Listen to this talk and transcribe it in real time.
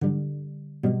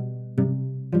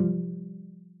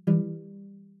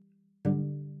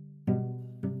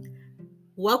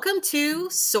Welcome to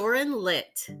Soren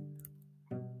Lit.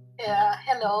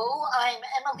 Hello, I'm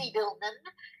Emily Billman.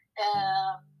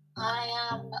 I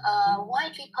am a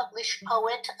widely published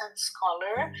poet and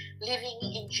scholar living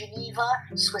in Geneva,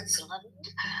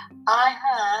 Switzerland. I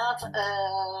have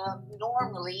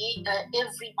normally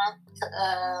every month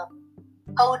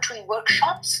poetry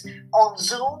workshops on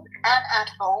Zoom and at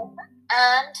home,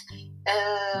 and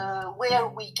where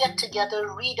we get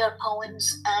together, read our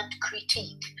poems, and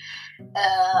critique.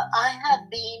 I have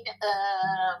been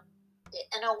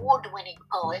an award-winning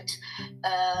poet.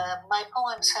 My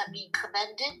poems have been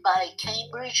commended by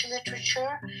Cambridge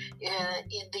Literature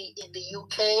in the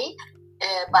UK,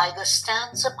 by the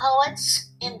Stanza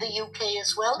Poets in the UK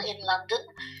as well, in London.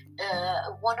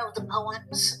 One of the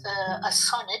poems, a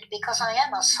sonnet, because I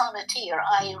am a sonneteer.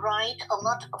 I write a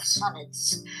lot of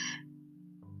sonnets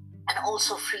and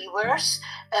also free verse.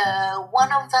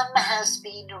 One of them has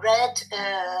been read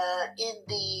in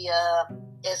the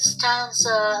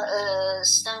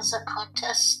stanza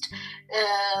contest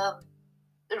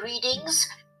readings,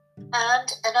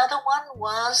 and another one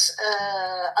was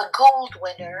a gold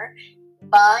winner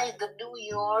by the New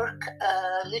York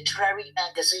Literary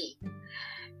Magazine.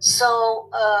 So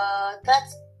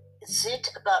that's it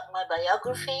about my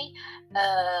biography.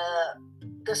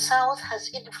 The South has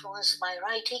influenced my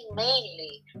writing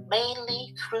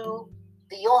mainly through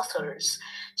the authors.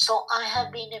 So I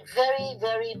have been very,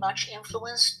 very much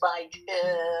influenced by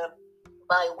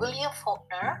William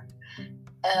Faulkner,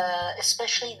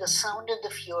 especially The Sound and the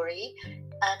Fury,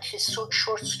 and his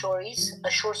short stories,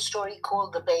 a short story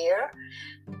called The Bear,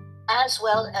 as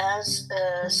well as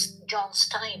John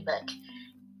Steinbeck.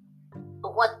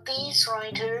 What these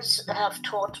writers have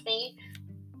taught me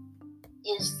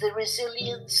is the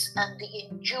resilience and the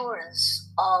endurance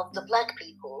of the Black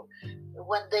people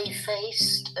when they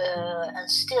faced and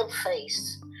still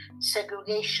face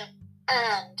segregation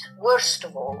and, worst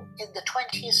of all, in the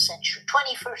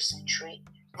 21st century,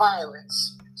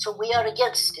 violence. So we are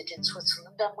against it in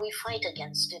Switzerland, and we fight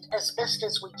against it as best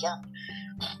as we can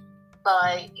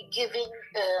by giving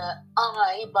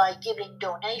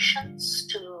donations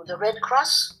to the Red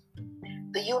Cross,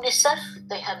 the UNICEF.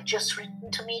 They have just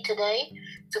written to me today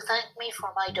to thank me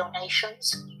for my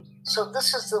donations. So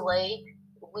this is the way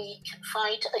we can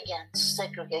fight against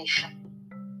segregation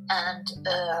and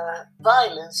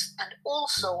violence. And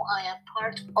also I am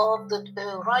part of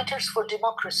the Writers for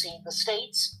Democracy in the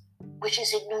States, which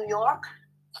is in New York.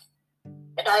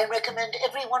 And I recommend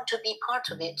everyone to be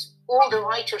part of it, all the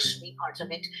writers to be part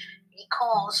of it,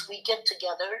 because we get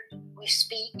together, we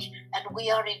speak, and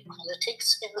we are in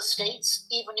politics in the States,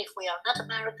 even if we are not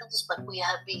Americans, but we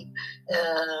have been,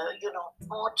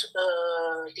 taught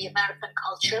the American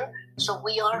culture. So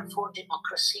we are for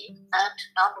democracy and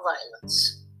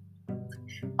nonviolence.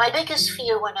 My biggest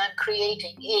fear when I'm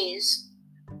creating is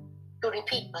to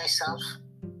repeat myself.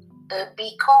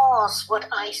 Because what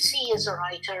I see as a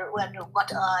writer,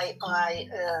 what I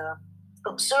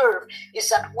observe is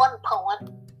that one poem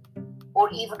or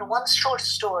even one short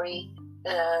story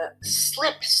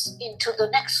slips into the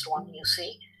next one, you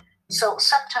see. So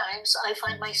sometimes I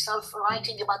find myself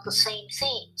writing about the same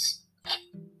themes.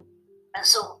 And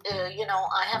so,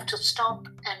 I have to stop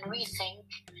and rethink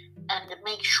and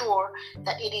make sure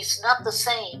that it is not the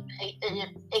same,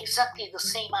 exactly the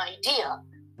same idea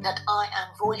that I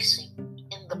am voicing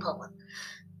in the poem.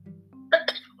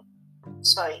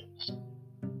 Sorry.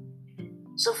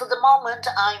 So for the moment,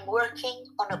 I'm working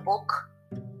on a book.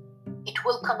 It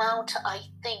will come out, I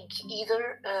think,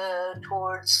 either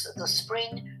towards the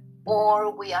spring, or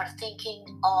we are thinking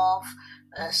of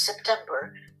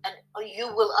September. And you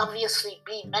will obviously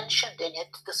be mentioned in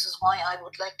it. This is why I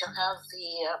would like to have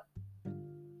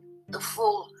the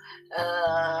full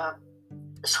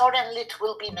Soren Lit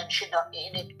will be mentioned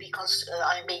in it, because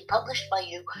I'm being published by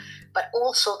you, but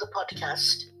also the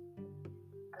podcast.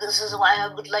 This is why I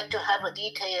would like to have a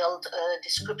detailed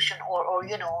description or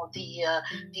the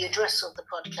address of the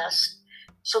podcast.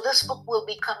 So this book will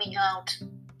be coming out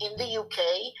in the UK.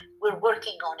 We're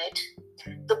working on it.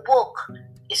 The book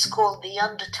is called The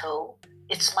Undertow.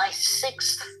 It's my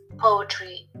 6th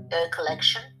poetry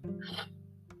collection.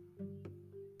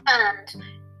 And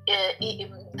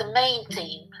the main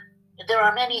theme, there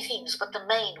are many themes, but the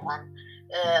main one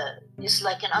is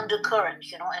like an undercurrent,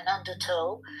 an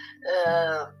undertow.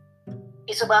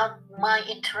 It's about my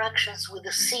interactions with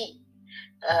the sea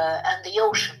and the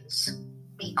oceans,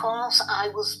 because I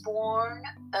was born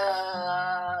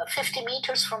 50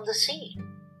 meters from the sea.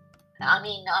 I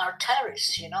mean, our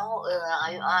terrace,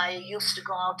 I used to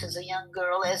go out as a young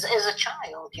girl, as a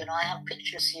child, I have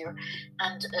pictures here,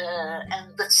 and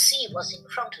the sea was in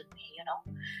front of me,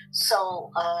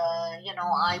 So,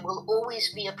 I will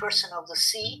always be a person of the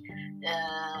sea,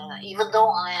 even though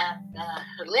I am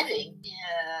living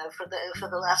for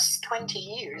the last 20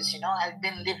 years. I've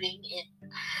been living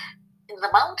in the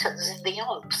mountains, in the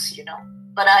Alps.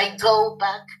 But I go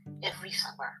back every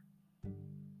summer.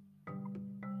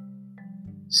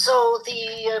 So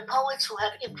the poets who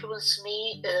have influenced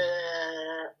me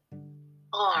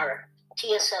are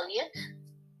T.S. Eliot,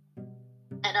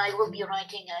 and I will be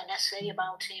writing an essay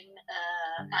about him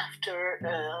after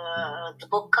the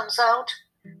book comes out,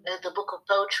 the book of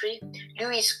poetry.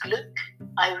 Louise Gluck,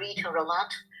 I read her a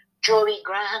lot. Jory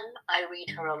Graham, I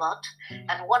read her a lot.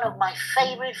 And one of my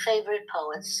favorite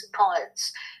poets,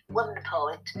 woman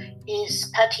poet,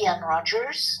 is Patty Ann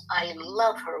Rogers. I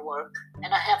love her work,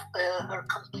 and I have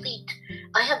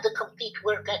I have the complete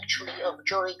work actually of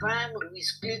Jory Graham,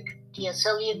 Louise Gluck, T.S.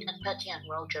 Eliot, and Patty Ann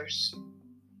Rogers.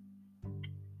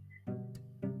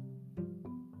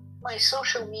 My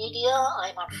social media,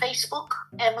 I'm on Facebook,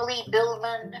 Emily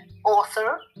Billman,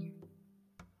 author. And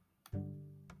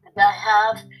I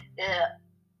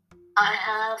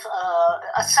have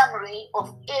a summary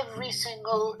of every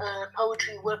single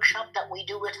poetry workshop that we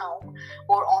do at home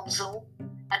or on Zoom,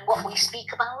 and what we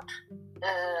speak about,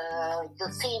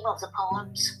 the theme of the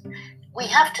poems. We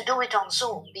have to do it on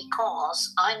Zoom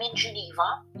because I'm in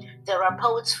Geneva. There are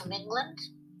poets from England,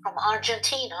 from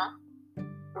Argentina,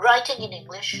 writing in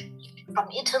English, from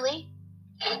Italy,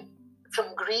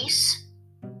 from Greece,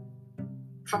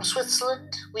 from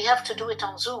Switzerland. We have to do it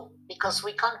on Zoom because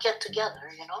we can't get together,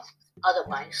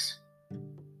 otherwise.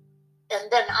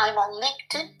 And then I'm on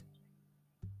LinkedIn.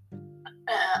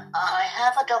 I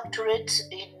have a doctorate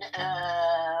in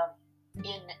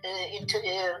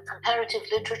comparative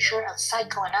literature and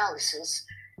psychoanalysis,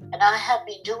 and I have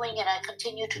been doing, and I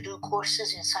continue to do,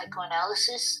 courses in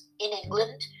psychoanalysis in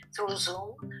England through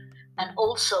Zoom, and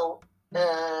also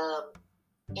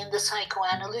in the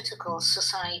Psychoanalytical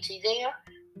Society there,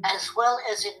 as well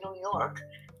as in New York,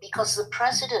 because the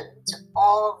president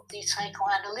of the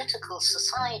Psychoanalytical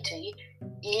Society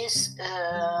is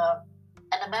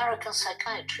an American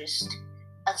psychiatrist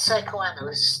and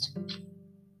psychoanalyst.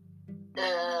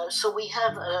 So we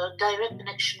have a direct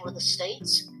connection with the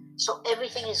States. So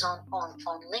everything is on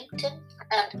LinkedIn,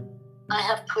 and I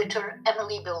have Twitter,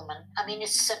 Emily Billman. I mean,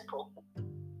 it's simple.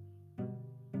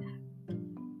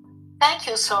 Thank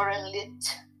you, Soren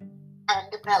Lit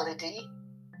and Melody.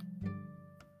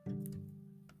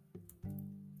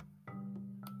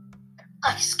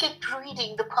 I skipped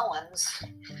reading the poems.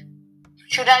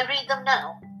 Should I read them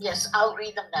now? Yes, I'll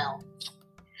read them now.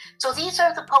 So these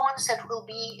are the poems that will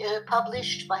be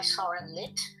published by Soren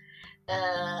Lit,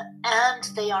 and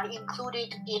they are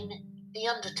included in The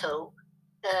Undertow,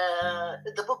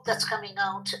 the book that's coming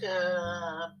out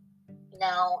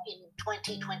now in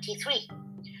 2023.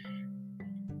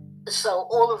 So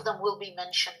all of them will be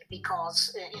mentioned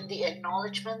because in the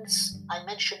acknowledgements, I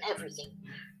mention everything,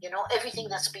 everything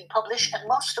that's been published, and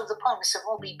most of the poems have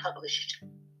all been published.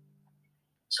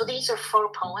 So these are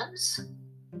 4 poems,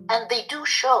 and they do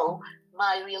show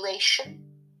my relation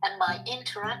and my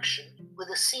interaction with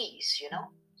the seas,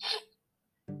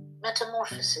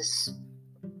 Metamorphosis.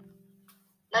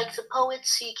 Like the poet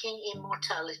seeking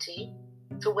immortality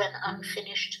through an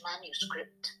unfinished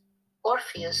manuscript,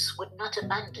 Orpheus would not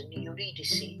abandon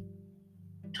Eurydice.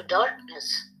 To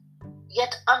darkness,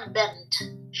 yet unbent,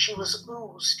 she was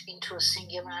oozed into a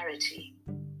singularity.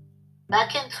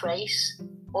 Back in Thrace,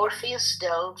 Orpheus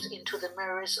delved into the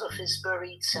mirrors of his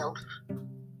buried self.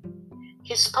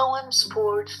 His poems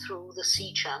poured through the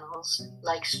sea channels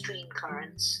like stream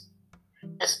currents.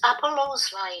 As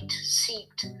Apollo's light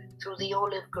seeped through the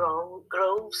olive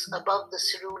groves above the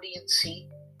Cerulean Sea,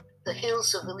 the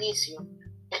hills of Elysium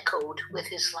echoed with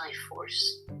his life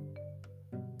force.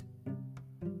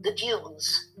 The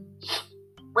dunes.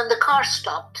 When the car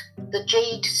stopped, the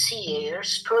jade sea air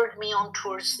spurred me on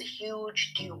towards the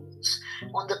huge dunes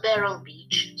on the Beryl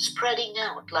Beach, spreading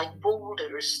out like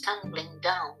boulders tumbling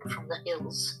down from the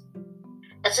hills.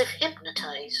 As if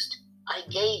hypnotized, I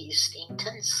gazed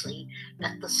intensely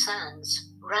at the sands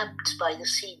wrapped by the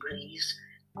sea breeze,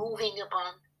 moving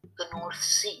upon the North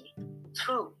Sea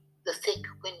through the thick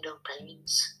window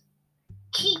panes,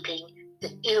 keeping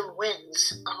the ill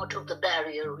winds out of the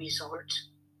barrier resort.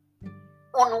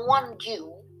 On one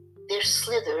dune, there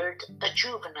slithered a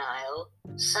juvenile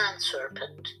sand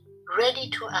serpent, ready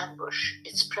to ambush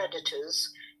its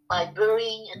predators by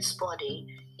burying its body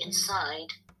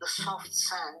inside the soft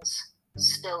sands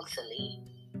stealthily.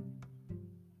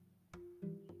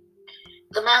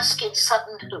 The mask in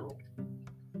Sutton Hoo.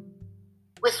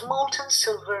 With molten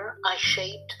silver, I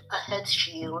shaped a head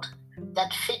shield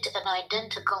that fit an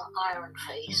identical iron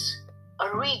face,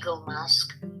 a regal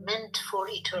mask meant for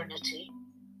eternity.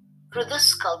 For this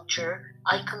sculpture,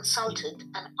 I consulted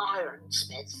an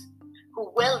ironsmith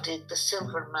who welded the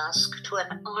silver mask to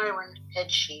an iron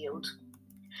head shield.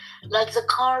 Like the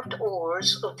carved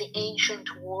oars of the ancient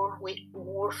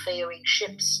warfaring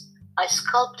ships, I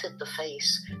sculpted the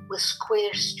face with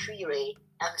square striae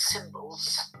and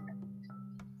symbols.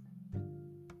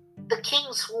 The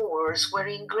king's wars were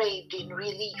engraved in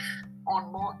relief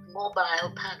on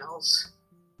mobile panels.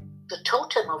 The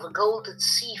totem of a golden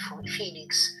sea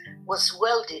phoenix was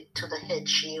welded to the head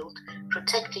shield,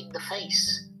 protecting the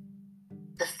face.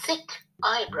 The thick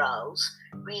eyebrows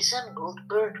resembled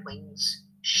bird wings,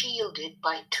 shielded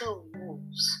by two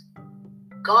wolves.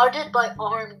 Guarded by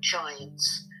armed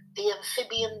giants, the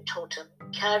amphibian totem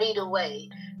carried away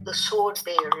the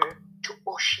sword-bearer to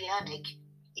oceanic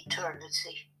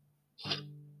eternity.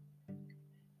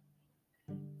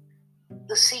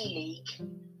 The Sea League.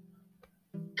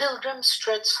 Pilgrims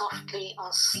tread softly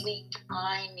on sleek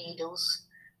pine needles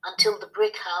until the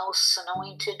brick house,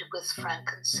 anointed with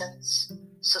frankincense,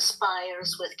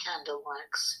 suspires with candle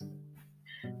wax.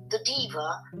 The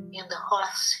diva in the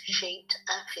hearth-shaped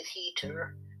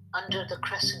amphitheater under the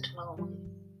crescent moon,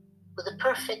 with a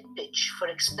perfect pitch for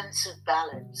expensive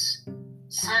ballads,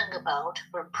 sang about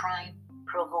her prime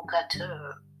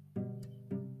provocateur.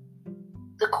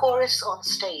 The chorus on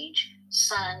stage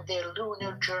sang their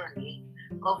lunar journey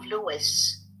of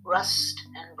Lois, rust,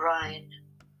 and brine.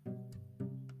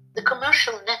 The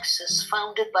commercial nexus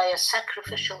founded by a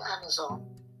sacrificial Amazon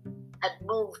had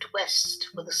moved west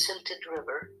with a silted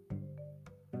river.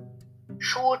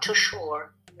 Shore to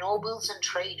shore, nobles and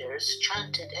traders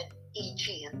chanted an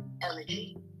Aegean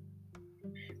elegy.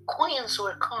 Coins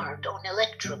were carved on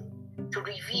electrum to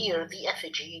revere the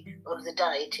effigy of the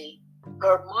deity,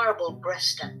 her marble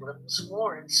breast emblems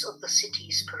warrants of the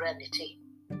city's perenity.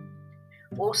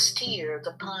 Austere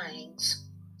the pines,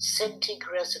 scenting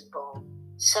resin ball,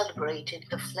 celebrated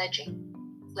the fledgling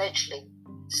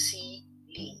Sea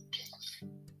League.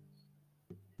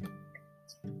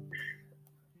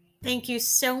 Thank you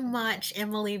so much,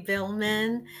 Emily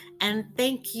Billman. And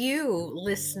thank you,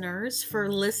 listeners,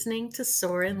 for listening to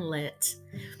Soarin' Lit.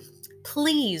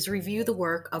 Please review the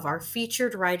work of our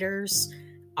featured writers,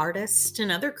 artists,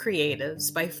 and other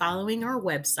creatives by following our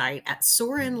website at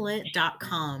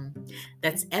soarinlit.com.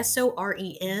 That's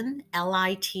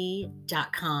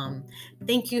SORENLIT.com.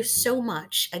 Thank you so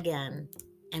much again,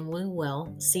 and we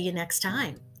will see you next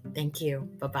time. Thank you.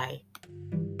 Bye-bye.